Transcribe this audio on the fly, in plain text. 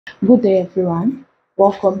Good day, everyone.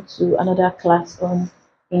 Welcome to another class on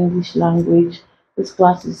English language. This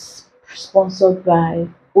class is sponsored by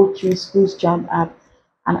O3 Schools JAMB app,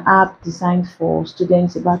 an app designed for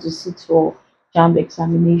students about to sit for JAMB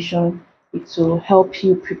examination. It will help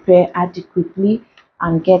you prepare adequately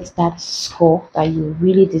and get that score that you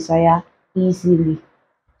really desire easily.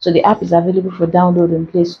 So the app is available for download in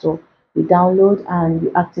Play Store. You download and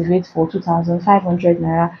you activate for 2,500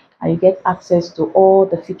 naira, and you get access to all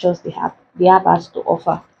the features the app has to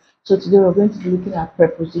offer. So today we're going to be looking at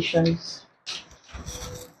prepositions.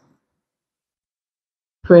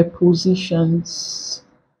 Prepositions.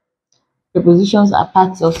 Prepositions are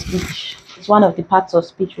parts of speech. It's one of the parts of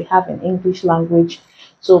speech we have in English language.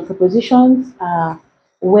 So prepositions are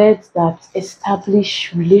words that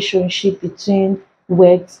establish relationship between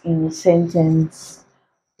words in a sentence.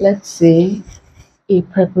 Let's say a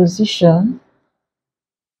preposition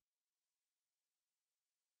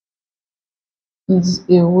is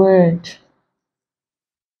a word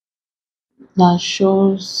that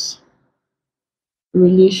shows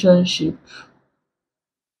relationship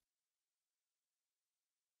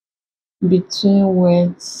between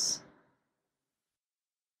words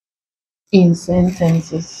in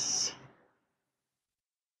sentences.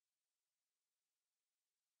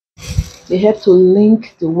 They help to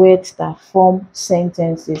link the words that form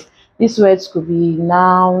sentences. These words could be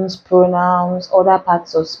nouns, pronouns, other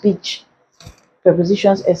parts of speech.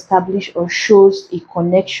 Prepositions establish or shows a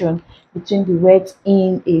connection between the words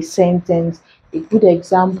in a sentence. A good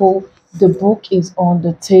example, the book is on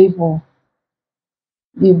the table.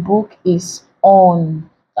 The book is on,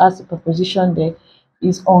 that's the preposition there,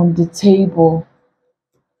 is on the table.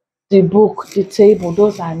 The book, the table,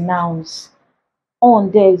 those are nouns.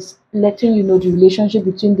 On there is letting you know the relationship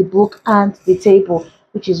between the book and the table,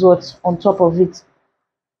 which is what's on top of it.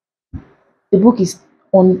 The book is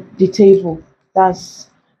on the table.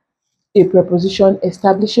 That's a preposition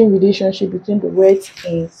establishing relationship between the words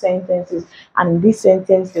in sentences, and in this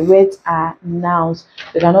sentence the words are nouns.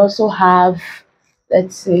 You can also have,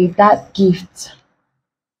 let's say, that gift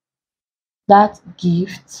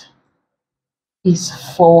is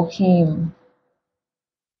for him.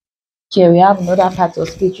 Here we have another part of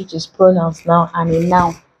speech which is pronouns now and a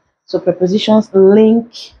noun. So prepositions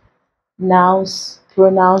link nouns,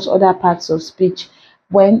 pronouns, other parts of speech.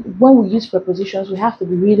 When we use prepositions, we have to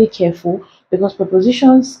be really careful because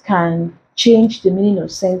prepositions can change the meaning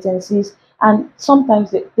of sentences, and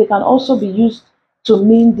sometimes they can also be used to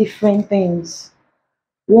mean different things.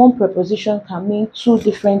 One preposition can mean two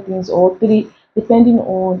different things or three, depending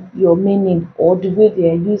on your meaning or the way they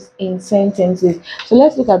are used in sentences. So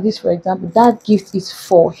let's look at this. For example, that gift is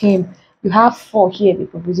for him. You have for here, the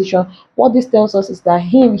preposition. What this tells us is that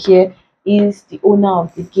him here is the owner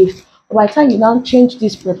of the gift. But by the time you now change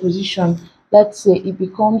this preposition, let's say it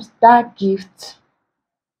becomes that gift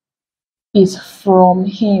is from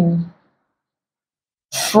him.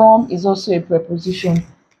 From is also a preposition.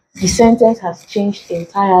 The sentence has changed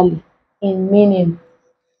entirely in meaning.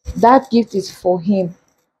 That gift is for him.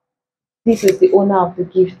 This is the owner of the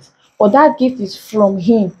gift. Or that gift is from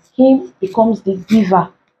him. Him becomes the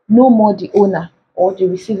giver, no more the owner or the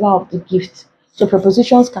receiver of the gift. So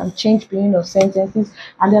prepositions can change the meaning of sentences,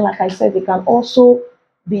 and then, like I said, they can also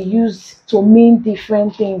be used to mean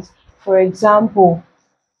different things. For example,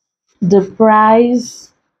 the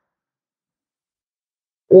prize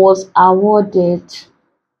was awarded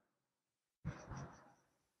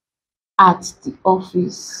at the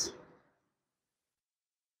office.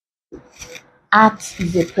 At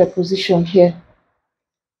is a preposition here.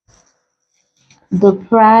 The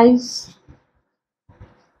prize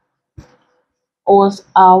was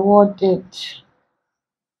awarded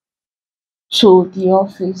to the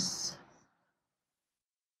office.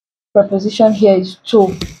 Preposition here is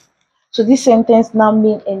to. So this sentence now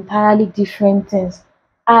means entirely different things.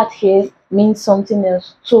 At here means something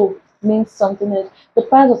else. To means something else. The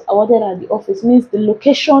prize was awarded at the office means the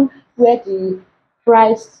location where the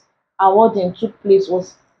prize awarding took place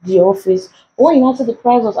was the office. When you answer the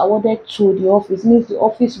prize was awarded to the office means the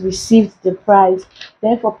office received the prize.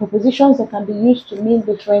 Therefore, prepositions that can be used to mean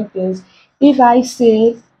different things. If I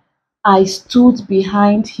say I stood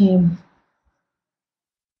behind him,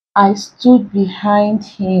 I stood behind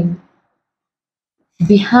him.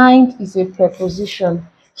 Behind is a preposition.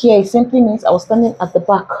 Here it simply means I was standing at the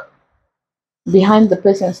back, behind the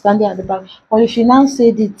person standing at the back. But if you now say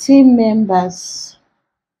the team members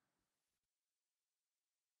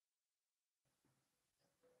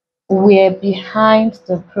were behind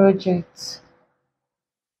the project,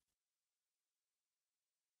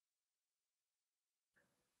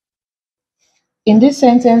 In this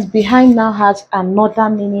sentence, behind now has another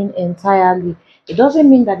meaning entirely. It doesn't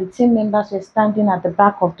mean that the team members were standing at the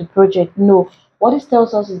back of the project. No. What this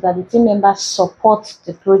tells us is that the team members support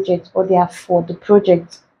the project or they are for the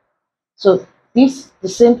project. So this the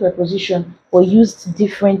same preposition but used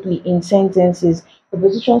differently in sentences.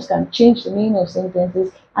 Prepositions can change the meaning of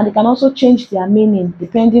sentences and they can also change their meaning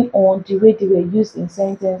depending on the way they were used in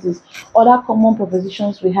sentences. Other common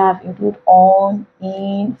prepositions we have include on,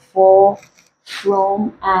 in, for,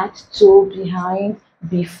 from, at, to, behind,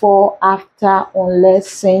 before, after, unless,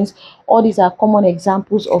 since. All these are common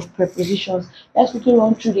examples of prepositions. Let's quickly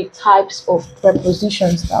run through the types of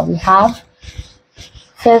prepositions that we have.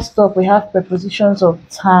 First up, we have prepositions of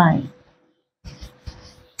time.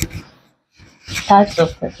 Types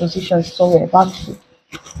of prepositions. So we're about to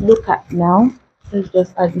look at now. Let's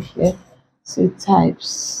just add it here. So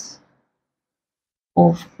types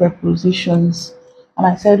of prepositions. And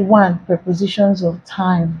I said one, prepositions of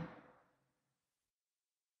time.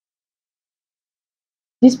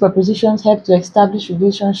 These prepositions help to establish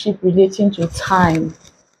relationship relating to time,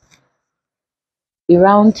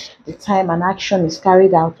 around the time an action is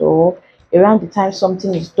carried out or around the time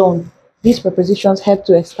something is done. These prepositions help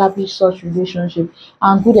to establish such relationship.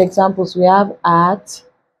 And good examples we have at,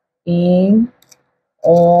 in,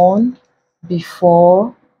 on,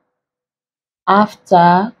 before,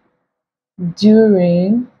 after,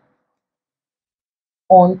 during,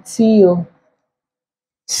 until,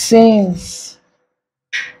 since,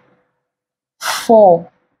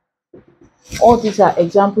 for. All these are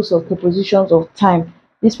examples of prepositions of time.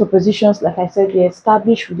 These prepositions, like I said, they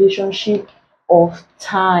establish relationship of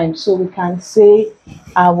time. So we can say,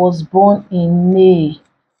 I was born in May.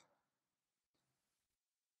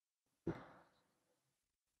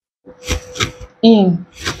 In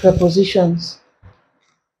prepositions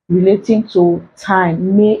relating to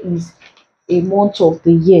time. May is a month of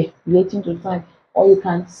the year relating to time. Or you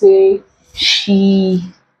can say, she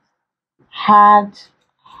had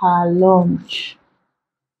her lunch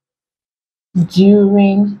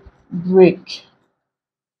during break.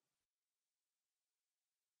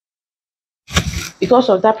 Because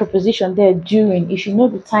of that preposition there, during, if you know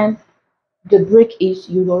the time the break is,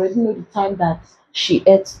 you already know the time that she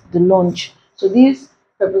ate the lunch. So these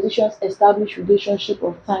prepositions establish relationship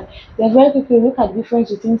of time. Then very quickly look at the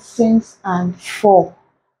difference between since and for.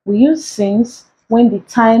 We use since when the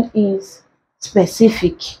time is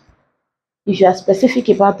specific. If you are specific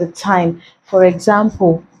about the time, for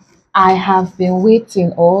example, I have been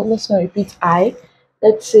waiting, or let's not repeat I.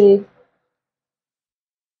 Let's say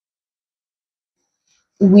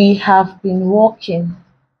we have been walking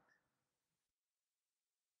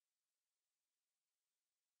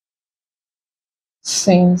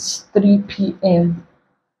since 3 p.m.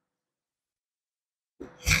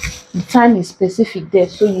 The time is specific there,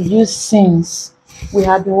 so you use since. We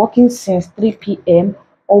have been working since 3 p.m.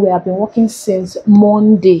 or we have been working since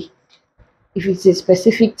Monday. If it's a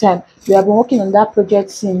specific time, we have been working on that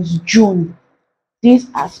project since June. These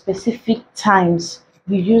are specific times.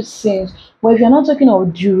 You use since. But if you're not talking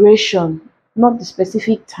of duration, not the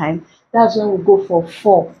specific time, that's when we go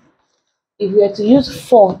for. If we are to use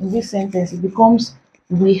for in this sentence, it becomes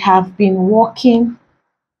we have been working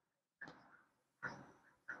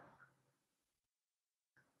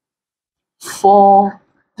for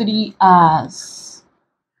 3 hours.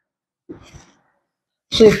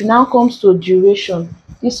 So if it now comes to duration,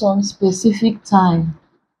 this one specific time,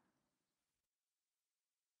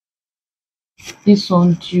 this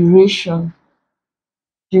one duration.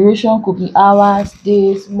 Duration could be hours,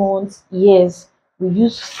 days, months, years. We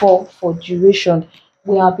use for duration.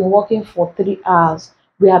 We have been working for 3 hours.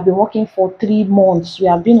 We have been working for 3 months. We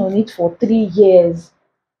have been on it for 3 years.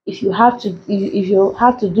 If you have to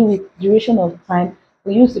do with duration of time,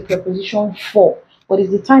 we use the preposition for. But if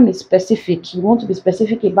the time is specific, you want to be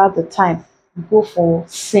specific about the time, you go for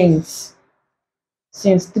since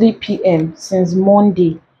 3 p.m., since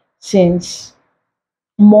Monday, since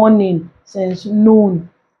morning, since noon.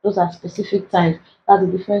 Those are specific times. That's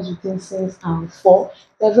the difference between since and for.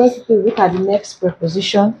 Then very quickly look at the next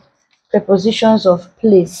preposition. Prepositions of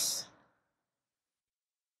place.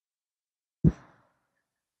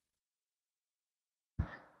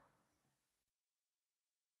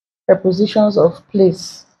 Prepositions of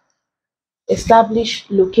place. Establish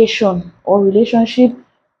location or relationship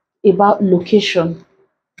about location.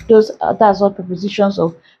 That's what prepositions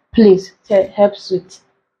of place helps with,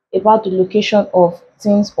 about the location of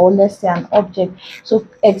things, or let's say an object. So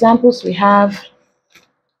examples we have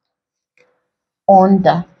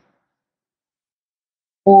under,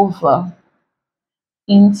 over,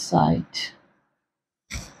 inside.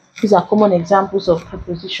 These are common examples of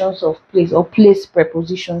prepositions of place or place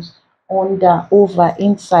prepositions: under, over,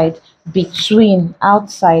 inside, between,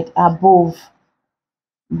 outside, above.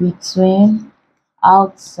 Between,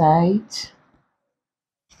 outside,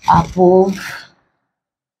 above.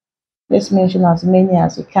 Let's mention as many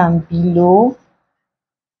as we can: below,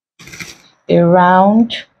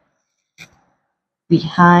 around,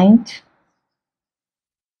 behind,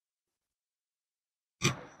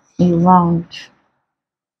 around.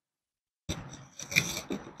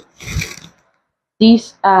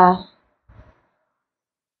 These are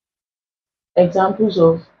examples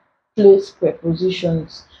of place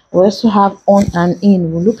prepositions. We also have on and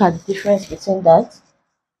in. We'll look at the difference between that.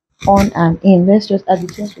 On and in. Let's just add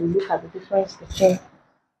the things. We'll look at the difference between.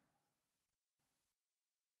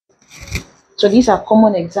 So these are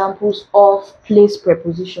common examples of place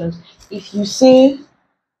prepositions. If you say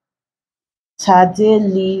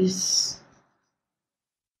Tade lives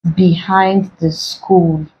behind the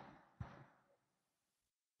school,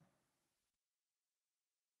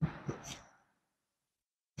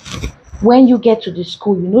 when you get to the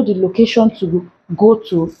school, you know the location to go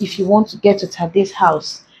to if you want to get to Tade's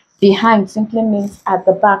house. Behind simply means at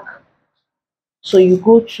the back. So you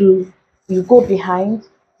go behind,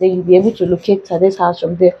 then you'll be able to locate Tade's house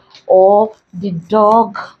from there. Or the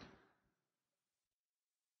dog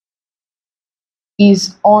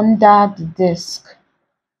is under the desk.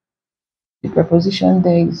 The preposition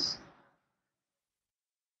there is,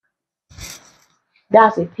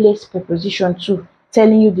 that's a place preposition too,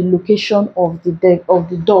 telling you the location of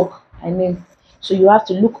the dog. I mean, so you have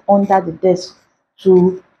to look under the desk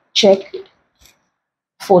to check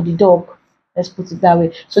for the dog. Let's put it that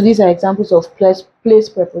way. So these are examples of place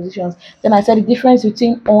prepositions. Then I said the difference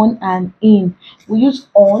between on and in. We use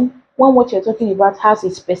on when what you're talking about has a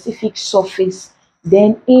specific surface.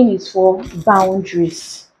 Then in is for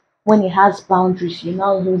boundaries. When it has boundaries, you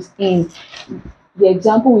now use in. The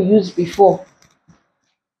example we used before: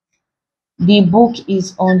 the book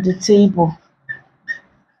is on the table.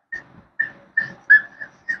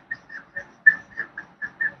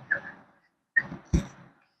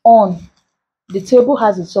 On, the table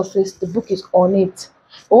has a surface, the book is on it.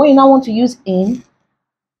 But when you now want to use in,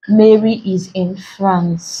 Mary is in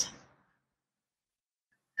France.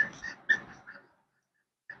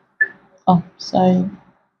 Oh, sorry.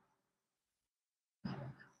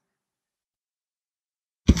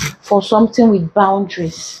 For something with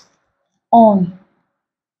boundaries. On,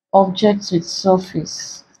 objects with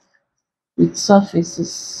surface, with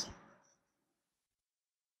surfaces.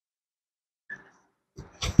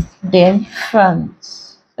 Then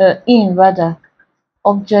France, in rather,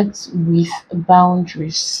 objects with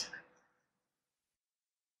boundaries.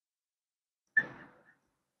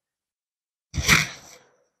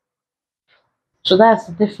 So that's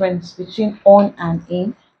the difference between on and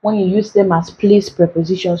in when you use them as place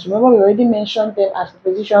prepositions. Remember, we already mentioned them as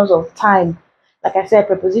prepositions of time. Like I said,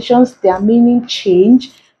 prepositions, their meaning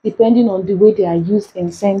change depending on the way they are used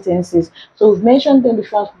in sentences. So we've mentioned them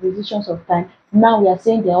before as prepositions of time. Now we are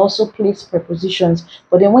saying they're also place prepositions.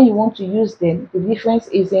 But then when you want to use them, the difference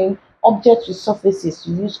is in objects with surfaces,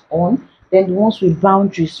 you use on. Then the ones with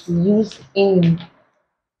boundaries, we use in.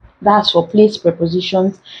 That's for place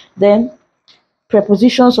prepositions. Then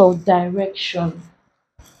prepositions of direction.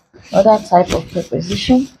 Another type of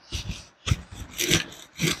preposition.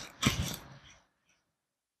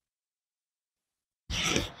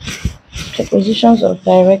 Prepositions of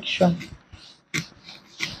direction.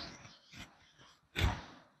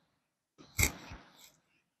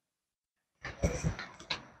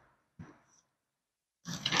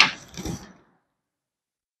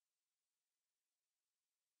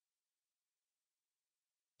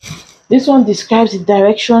 This one describes the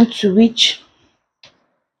direction to which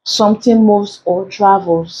something moves or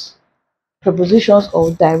travels. Prepositions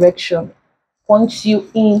of direction points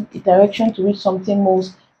you in the direction to which something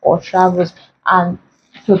moves or travels. And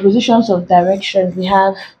prepositions of direction, we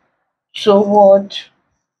have toward,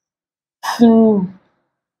 through,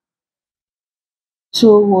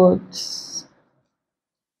 towards,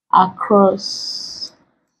 across,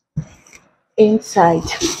 inside,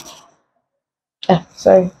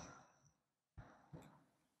 sorry,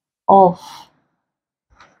 off,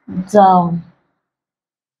 down,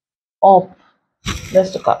 up.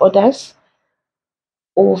 Let's look at others.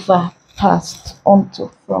 Over, past, onto,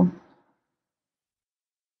 from.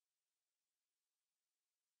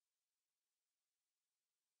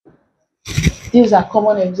 These are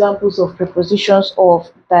common examples of prepositions of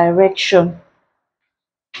direction,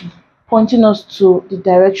 pointing us to the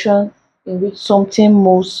direction in which something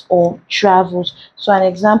moves or travels. So an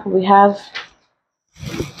example we have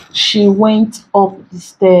She went up the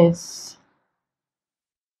stairs.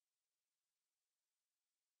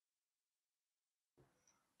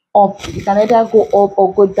 Up. You can either go up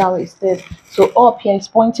or go down the stairs. So up here is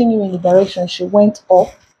pointing you in the direction she went up.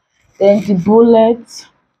 Then the bullet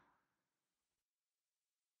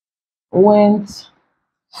went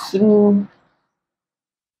through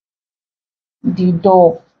the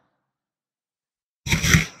door.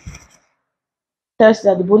 Tells you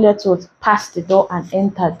that the bullet was past the door and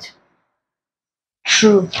entered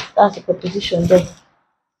through. That's the preposition there.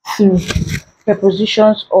 Through.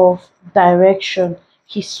 Prepositions of direction.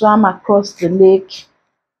 He swam across the lake.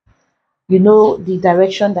 You know the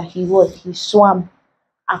direction that he was. He swam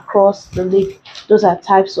across the lake. Those are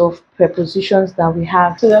types of prepositions that we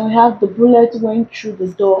have. So then we have the bullet went through the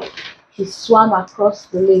door. He swam across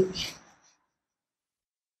the lake.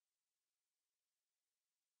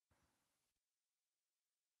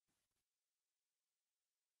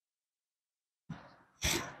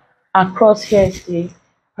 Across here is the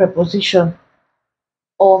preposition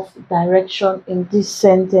of direction in this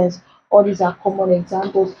sentence. All these are common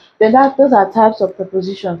examples. Then those are types of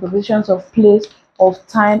prepositions. Prepositions of place, of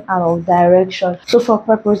time, and of direction. So for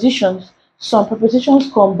prepositions, some prepositions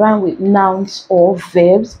combine with nouns or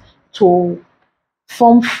verbs to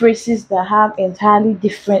form phrases that have entirely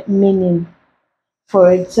different meaning.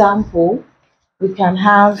 For example, we can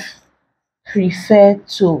have prefer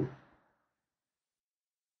to.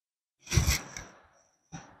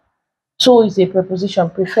 To is a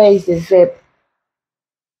preposition, prefer is a verb.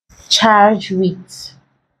 Charge with,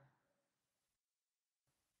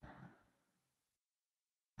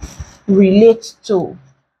 relate to,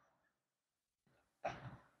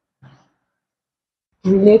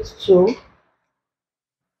 relate to,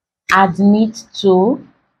 admit to.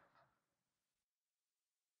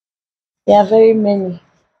 There are very many.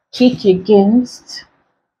 Kick against,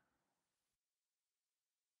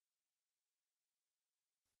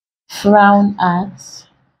 frown at.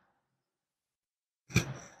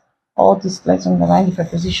 All these, let's underline the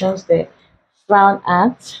prepositions there. Frown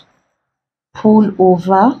at, pull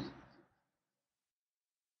over,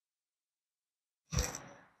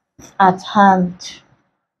 at hand,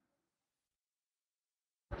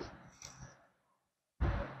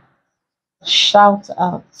 shout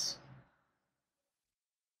out,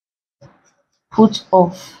 put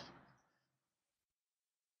off.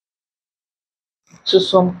 So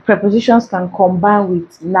some prepositions can combine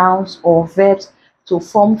with nouns or verbs to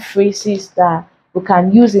form phrases that we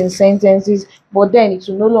can use in sentences, but then it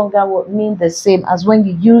will no longer mean the same as when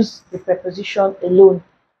you use the preposition alone.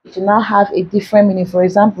 It will now have a different meaning. For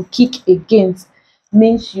example, kick against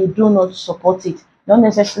means you do not support it. Not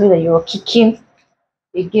necessarily that you're kicking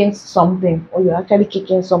against something or you're actually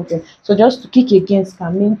kicking something. So just to kick against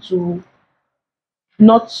can mean to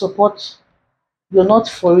not support, you're not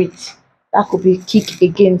for it. That could be kick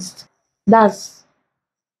against. That's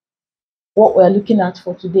what we're looking at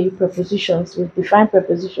for today, prepositions. We've defined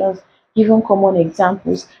prepositions, given common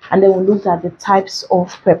examples, and then we looked at the types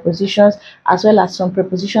of prepositions as well as some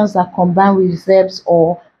prepositions that combine with verbs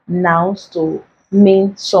or nouns to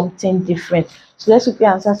mean something different. So let's quickly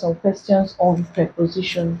answer some questions on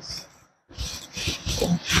prepositions.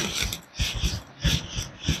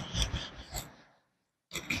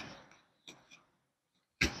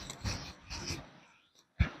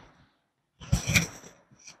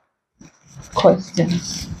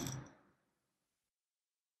 Questions.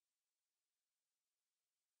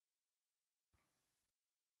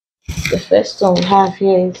 The first one we have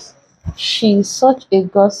here is she's such a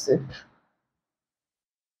gossip.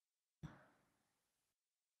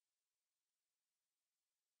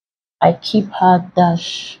 I keep her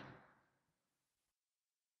dash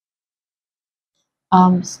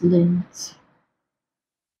arm's length.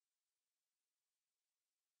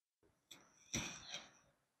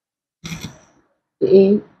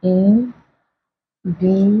 A in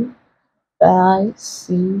B by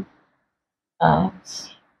C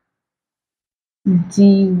at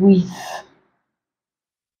D with.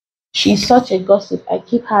 She's such a gossip. I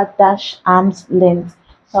keep her dash arm's length.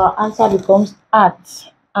 So our answer becomes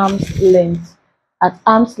at arm's length. At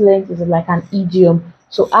arm's length is like an idiom.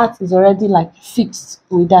 So at is already like fixed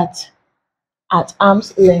with that. At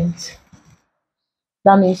arm's length.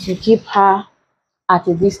 That means you keep her at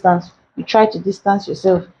a distance. You try to distance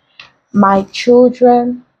yourself. My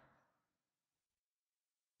children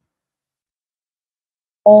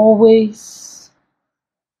always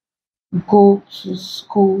go to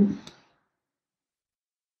school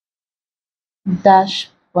dash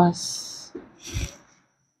bus.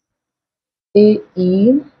 A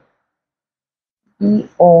in, B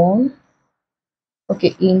on,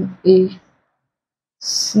 Okay, in A,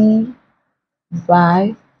 C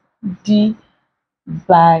by D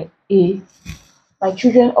by A. My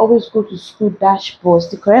children always go to school dash bus.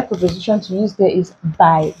 The correct preposition to use there is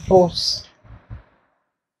by bus.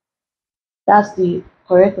 That's the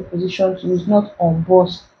correct preposition to use, not on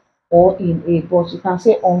bus or in a bus. You can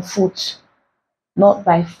say on foot, not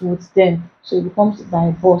by foot then. So it becomes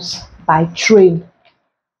by bus, by train.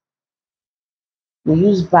 We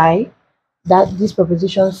use by that this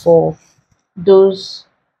preposition for those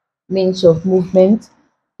means of movement.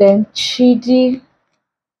 Then Chidi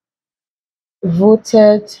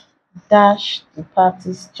voted dash the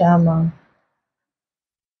party's chairman.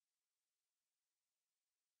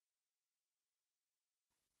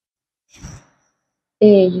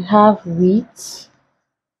 A, you have with,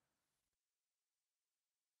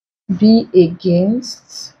 B,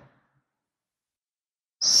 against,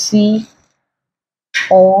 C,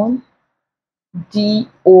 on, D,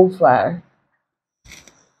 over.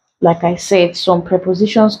 Like I said, some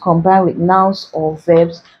prepositions combine with nouns or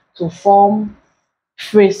verbs to form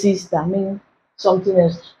phrases that mean something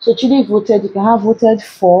else. So Chidi voted, you can have voted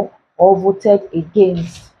for or voted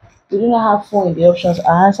against. We do not have for in the options.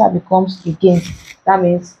 Our answer becomes against. That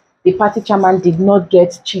means the party chairman did not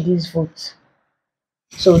get Chidi's vote.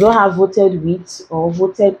 So we don't have voted with or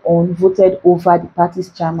voted on, voted over the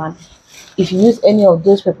party's chairman. If you use any of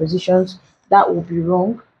those prepositions, that would be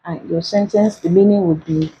wrong, and your sentence, the meaning would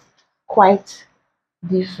be quite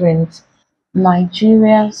different.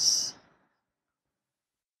 Nigeria's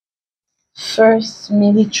first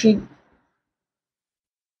military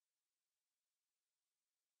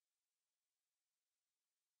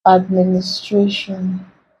administration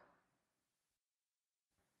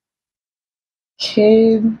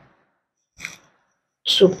came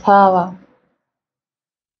to power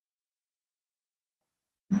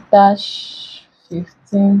dash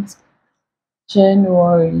 15th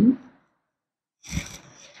January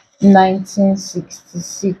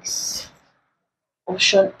 1966.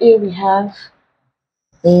 Option A we have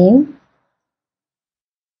in,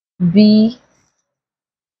 B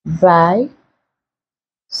by,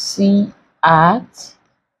 C at,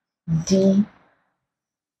 D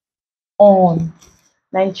on.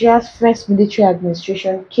 Nigeria's first military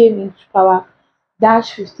administration came into power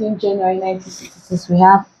dash 15 January 1966. We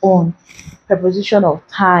have on, preposition of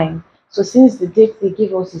time. So since the date they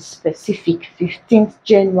give us is specific, 15th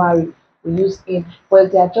January, we use in. But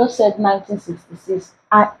if they had just said 1966,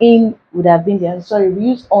 in would have been there. Sorry, we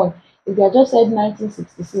use on. If they had just said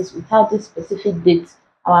 1966 without this specific date,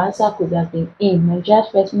 our answer could have been in. Nigeria's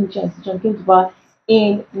first military institution came to power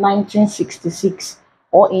in 1966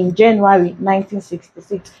 or in January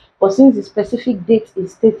 1966. But since the specific date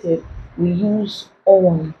is stated, we use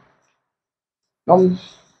on.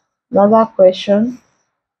 Another question.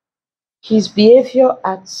 His behavior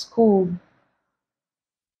at school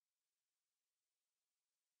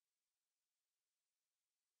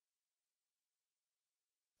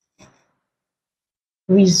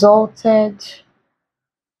resulted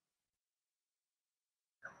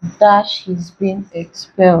dash he's been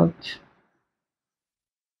expelled.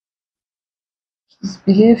 His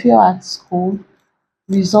behavior at school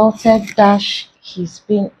resulted dash he's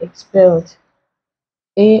been expelled.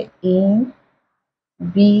 A in,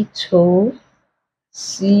 B to,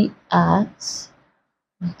 C at,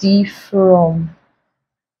 D from.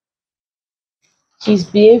 His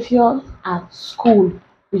behavior at school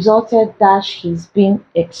resulted dash he's been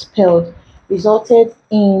expelled. Resulted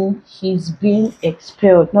in he's been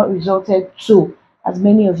expelled, not resulted to, as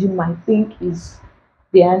many of you might think is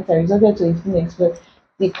the answer. Resulted to he's been expelled.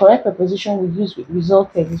 The correct preposition we use with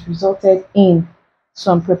resulted is resulted in.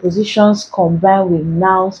 Some prepositions combine with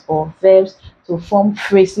nouns or verbs to form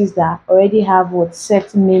phrases that already have what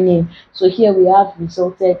set meaning. So here we have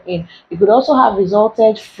resulted in. You could also have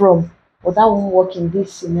resulted from, but that won't work in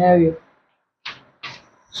this scenario.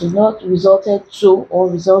 So not resulted to or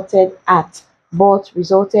resulted at, but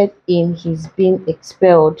resulted in his being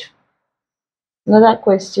expelled. Another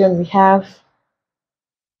question we have,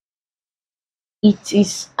 it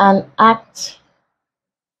is an act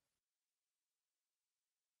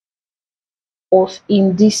of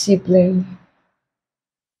indiscipline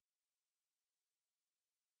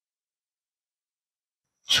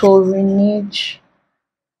to renege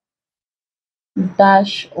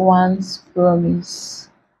dash one's promise.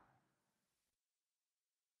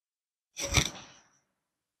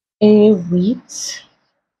 A with,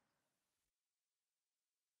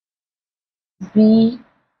 B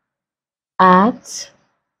at,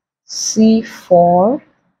 C for,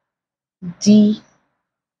 D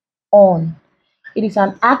on. It is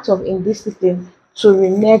an act of indiscipline to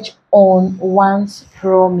renege on one's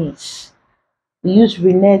promise. We use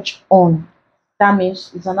renege on. That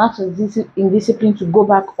means it's an act of indiscipline to go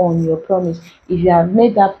back on your promise. If you have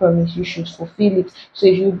made that promise, you should fulfill it. So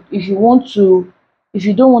if you don't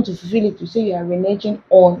want to fulfill it, you say you are reneging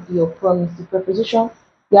on your promise.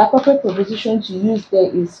 The appropriate preposition to use there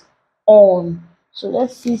is on. So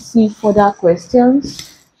let's see further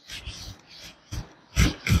questions.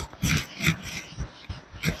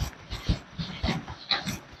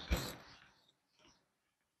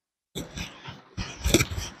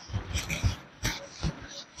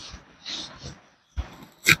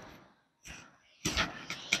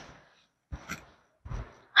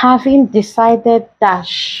 Having decided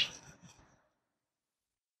dash.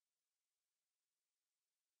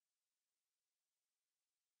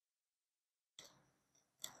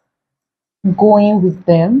 Going with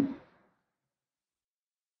them.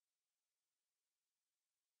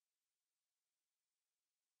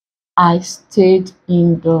 I stayed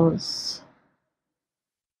indoors.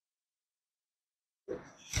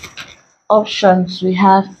 Options we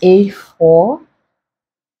have A4,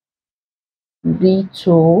 B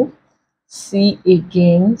to, C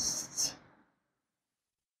against,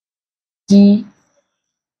 D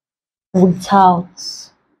without.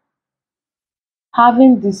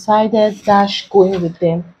 Having decided dash going with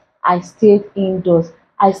them, I stayed indoors.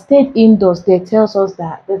 I stayed indoors there tells us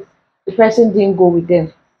that the person didn't go with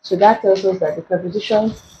them. So that tells us that the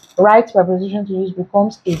right preposition to use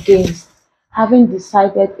becomes against. Having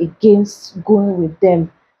decided against going with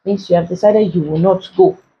them means you have decided you will not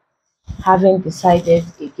go. Having decided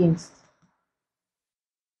against.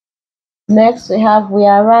 Next we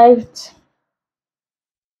arrived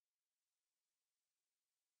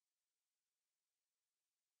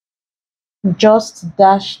just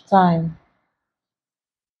dash time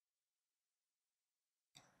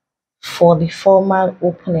for the formal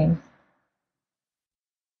opening.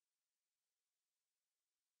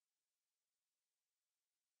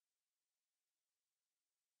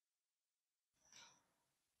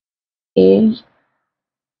 A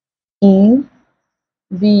in,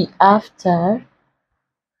 B after,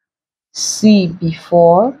 C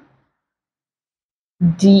before,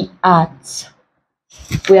 D at.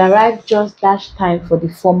 We arrived just dash time for the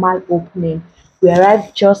formal opening. We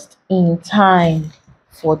arrived just in time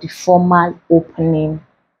for the formal opening.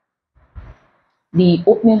 The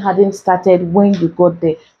opening hadn't started when you got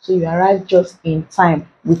there, so you arrived just in time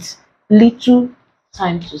with little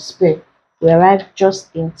time to spare. We arrived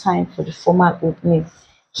just in time for the formal opening.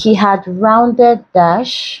 He had rounded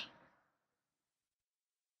dash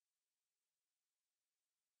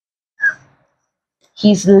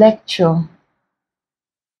his lecture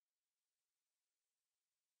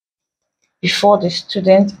before the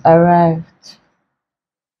student arrived.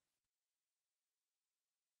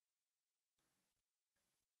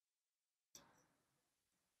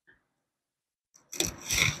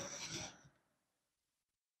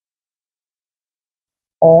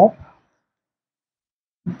 Up,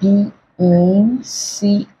 B in,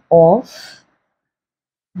 C off,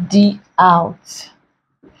 D out.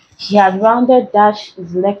 He had rounded dash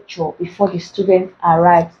his lecture before the student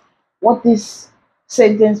arrived. What this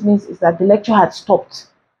sentence means is that the lecture had stopped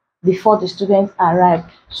before the student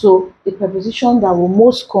arrived. So the preposition that will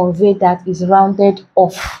most convey that is rounded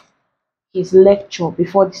off his lecture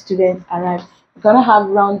before the student arrived. You cannot have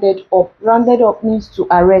rounded up. Rounded up means to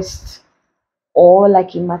arrest, or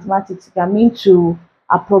like in mathematics, it can mean to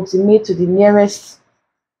approximate to the nearest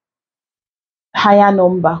higher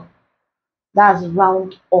number. That's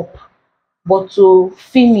round up. But to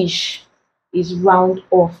finish is round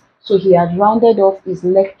off. So he had rounded off his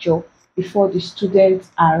lecture before the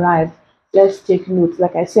students arrived. Let's take note.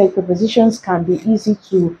 Like I said, prepositions can be easy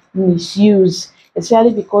to misuse,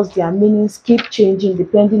 especially because their meanings keep changing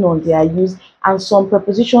depending on their use, and some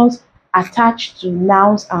prepositions attach to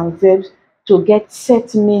nouns and verbs to get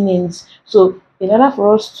set meanings. So in order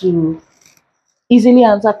for us to easily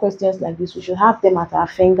answer questions like this, we should have them at our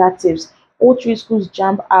fingertips. O3 Schools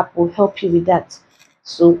JAMB app will help you with that.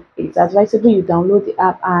 So it's advisable you download the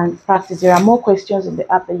app and practice. There are more questions in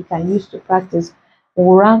the app that you can use to practice.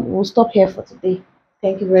 We'll stop here for today.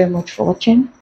 Thank you very much for watching.